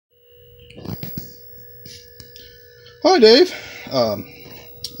Hi, Dave.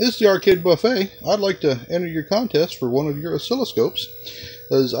 This is the Arcade Buffet. I'd like to enter your contest for one of your oscilloscopes,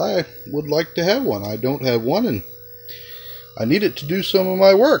 as I would like to have one. I don't have one, and I need it to do some of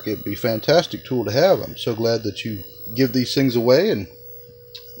my work. It'd be a fantastic tool to have. I'm so glad that you give these things away and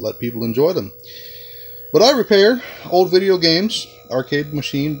let people enjoy them. But I repair old video games, arcade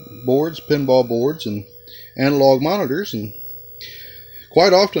machine boards, pinball boards, and analog monitors, and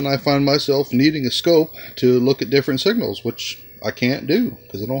quite often I find myself needing a scope to look at different signals, which I can't do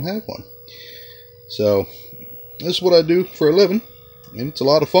because I don't have one. So this is what I do for a living, and it's a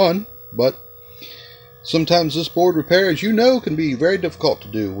lot of fun, but sometimes this board repair, as you know, can be very difficult to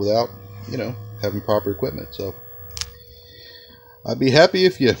do without, having proper equipment. So I'd be happy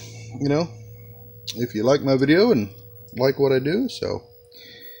if you like my video and like what I do. So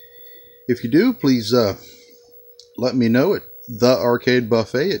if you do, please let me know at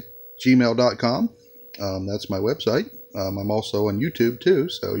thearcadebuffet@gmail.com. That's my website. I'm also on YouTube too,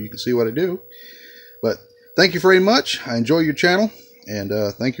 so you can see what I do. But thank you very much. I enjoy your channel, and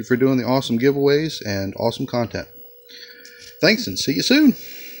thank you for doing the awesome giveaways and awesome content. Thanks, and see you soon.